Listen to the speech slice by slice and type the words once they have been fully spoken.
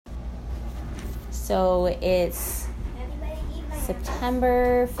So it's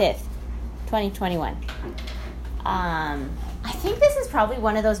September 5th, 2021. I think this is probably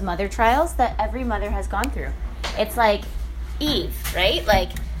one of those mother trials that every mother has gone through. It's like Eve, right? Like,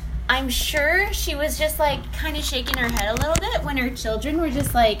 I'm sure she was just like kind of shaking her head a little bit when her children were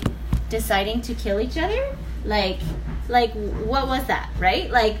just like deciding to kill each other. Like what was that, right?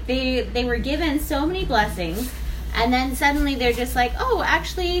 Like they were given so many blessings, and then suddenly they're just like, oh,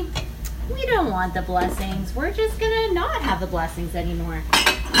 actually, we don't want the blessings. We're just gonna not have the blessings anymore.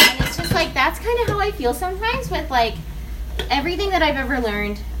 And it's just like, that's kind of how I feel sometimes with like everything that I've ever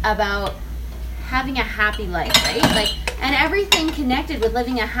learned about having a happy life, right? Like, and everything connected with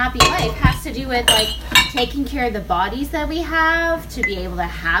living a happy life has to do with like taking care of the bodies that we have to be able to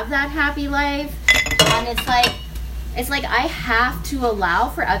have that happy life. And it's like I have to allow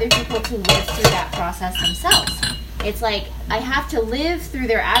for other people to live through that process themselves. It's like I have to live through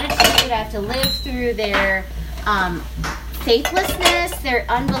their attitude. I have to live through their faithlessness, their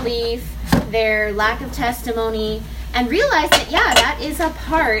unbelief, their lack of testimony, and realize that, yeah, that is a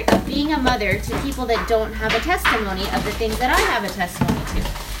part of being a mother to people that don't have a testimony of the things that I have a testimony to.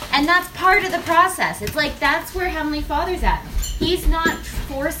 And that's part of the process. It's like that's where Heavenly Father's at. He's not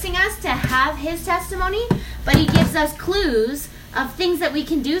forcing us to have His testimony, but He gives us clues of things that we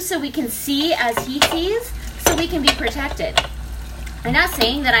can do so we can see as He sees, so we can be protected. I'm not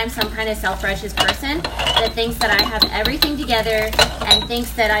saying that I'm some kind of self-righteous person that thinks that I have everything together and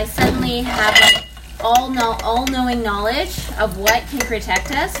thinks that I suddenly have like all-knowing knowledge of what can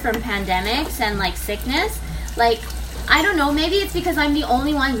protect us from pandemics and like sickness. Like, I don't know, maybe it's because I'm the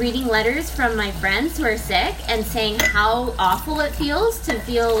only one reading letters from my friends who are sick and saying how awful it feels to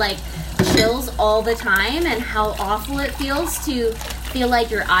feel like chills all the time and how awful it feels to feel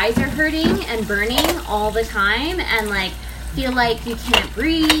like your eyes are hurting and burning all the time and like feel like you can't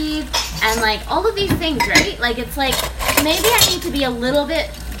breathe and like all of these things, right? Like, it's like maybe I need to be a little bit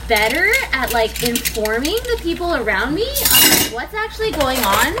better at like informing the people around me on like what's actually going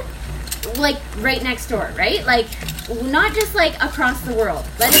on, like right next door, right? Like, not just like across the world,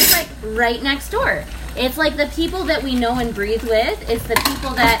 but it's like right next door. It's like the people that we know and breathe with. It's the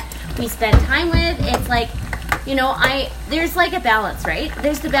people that we spend time with. It's like, you know, there's like a balance, right?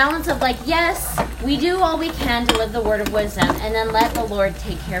 There's the balance of like, yes, we do all we can to live the word of wisdom and then let the Lord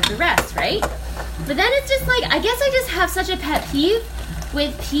take care of the rest, right? But then it's just like, I guess I just have such a pet peeve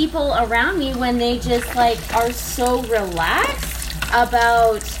with people around me when they just like are so relaxed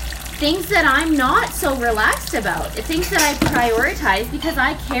about things that I'm not so relaxed about. Things that I prioritize because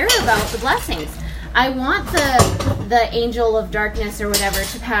I care about the blessings. I want the angel of darkness or whatever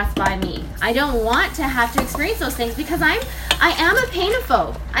to pass by me. I don't want to have to experience those things because I am a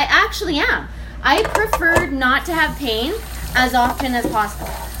painophobe. I actually am. I prefer not to have pain as often as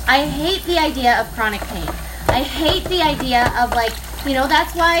possible. I hate the idea of chronic pain. I hate the idea of like, you know,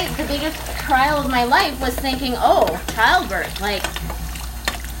 that's why the biggest trial of my life was thinking, oh, childbirth. Like,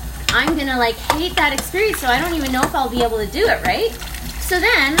 I'm gonna like hate that experience, so I don't even know if I'll be able to do it, right? So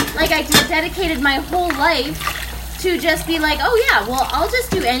then, like, I dedicated my whole life to just be like, oh yeah, well, I'll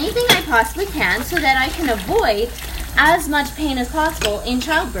just do anything I possibly can so that I can avoid as much pain as possible in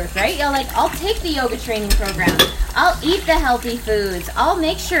childbirth, right? You know, like, I'll take the yoga training program, I'll eat the healthy foods, I'll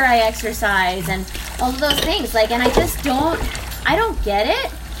make sure I exercise and all of those things. Like, and I don't get it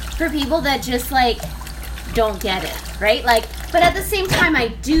for people that just like don't get it, right? Like, but at the same time, I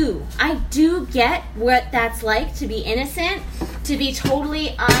do get what that's like to be innocent, to be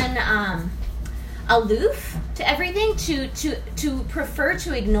totally aloof to everything, to prefer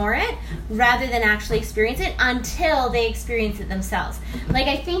to ignore it rather than actually experience it until they experience it themselves. Like,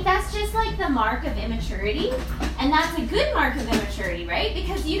 I think that's just like the mark of immaturity, and that's a good mark of immaturity, right?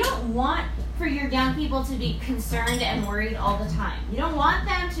 Because you don't want for your young people to be concerned and worried all the time. You don't want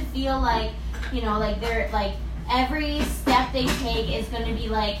them to feel like, you know, like they're like every step they take is going to be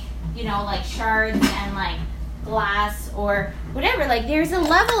like, you know, like shards and like glass or whatever. Like, there's a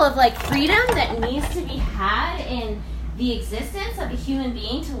level of like freedom that needs to be had in the existence of a human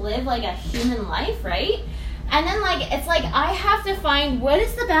being to live like a human life, right? And then like, it's like I have to find what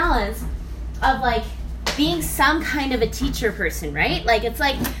is the balance of like being some kind of a teacher person, right? Like, it's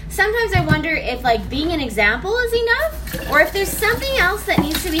like sometimes I wonder if like being an example is enough, or if there's something else that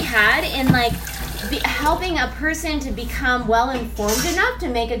needs to be had in like helping a person to become well informed enough to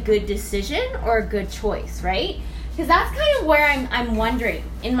make a good decision or a good choice, right? Because that's kind of where I'm wondering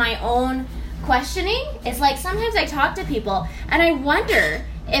in my own questioning. It's like sometimes I talk to people and I wonder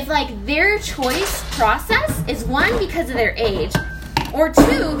if like their choice process is one because of their age, or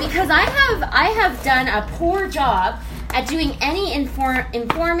two because I have done a poor job at doing any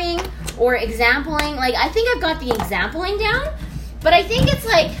informing or exampling. Like, I think I've got the exampling down, but I think it's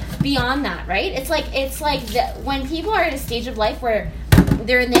like beyond that, right? It's like when people are at a stage of life where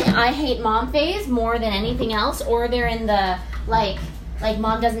they're in the I hate mom phase more than anything else, or they're in the like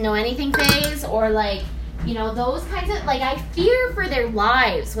mom doesn't know anything phase, or like, you know, those kinds of, like, I fear for their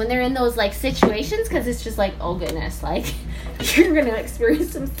lives when they're in those like situations, because it's just like, oh goodness, like you're gonna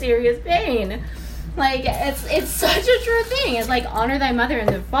experience some serious pain. Like, it's such a true thing. It's like, honor thy mother and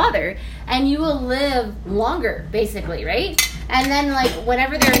the father, and you will live longer, basically, right? And then, like,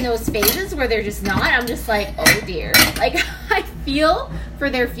 whenever they're in those phases where they're just not, I'm just like, oh dear. Like, I feel for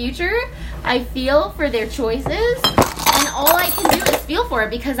their future. I feel for their choices. And all I can do is feel for it,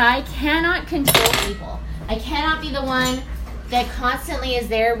 because I cannot control people. I cannot be the one that constantly is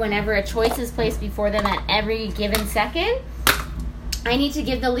there whenever a choice is placed before them at every given second. I need to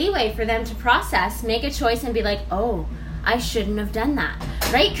give the leeway for them to process, make a choice, and be like, oh, I shouldn't have done that,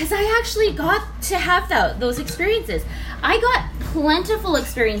 right? Because I actually got to have those experiences. I got plentiful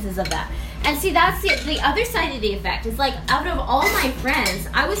experiences of that. And see, that's the other side of the effect. It's like, out of all my friends,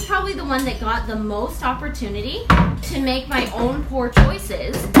 I was probably the one that got the most opportunity to make my own poor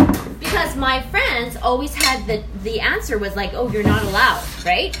choices, because my friends always had the answer was like, oh, you're not allowed,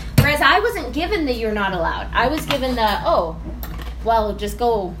 right? Whereas I wasn't given the you're not allowed. I was given the, oh, well, just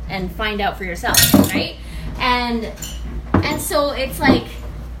go and find out for yourself, right? And so it's like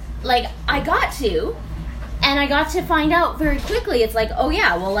I got to, and I got to find out very quickly. It's like, oh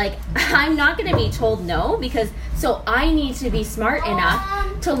yeah, well, like, I'm not going to be told no, because so I need to be smart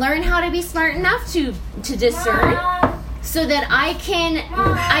enough to learn how to be smart enough to discern, so that I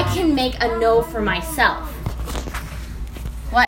can make a no for myself.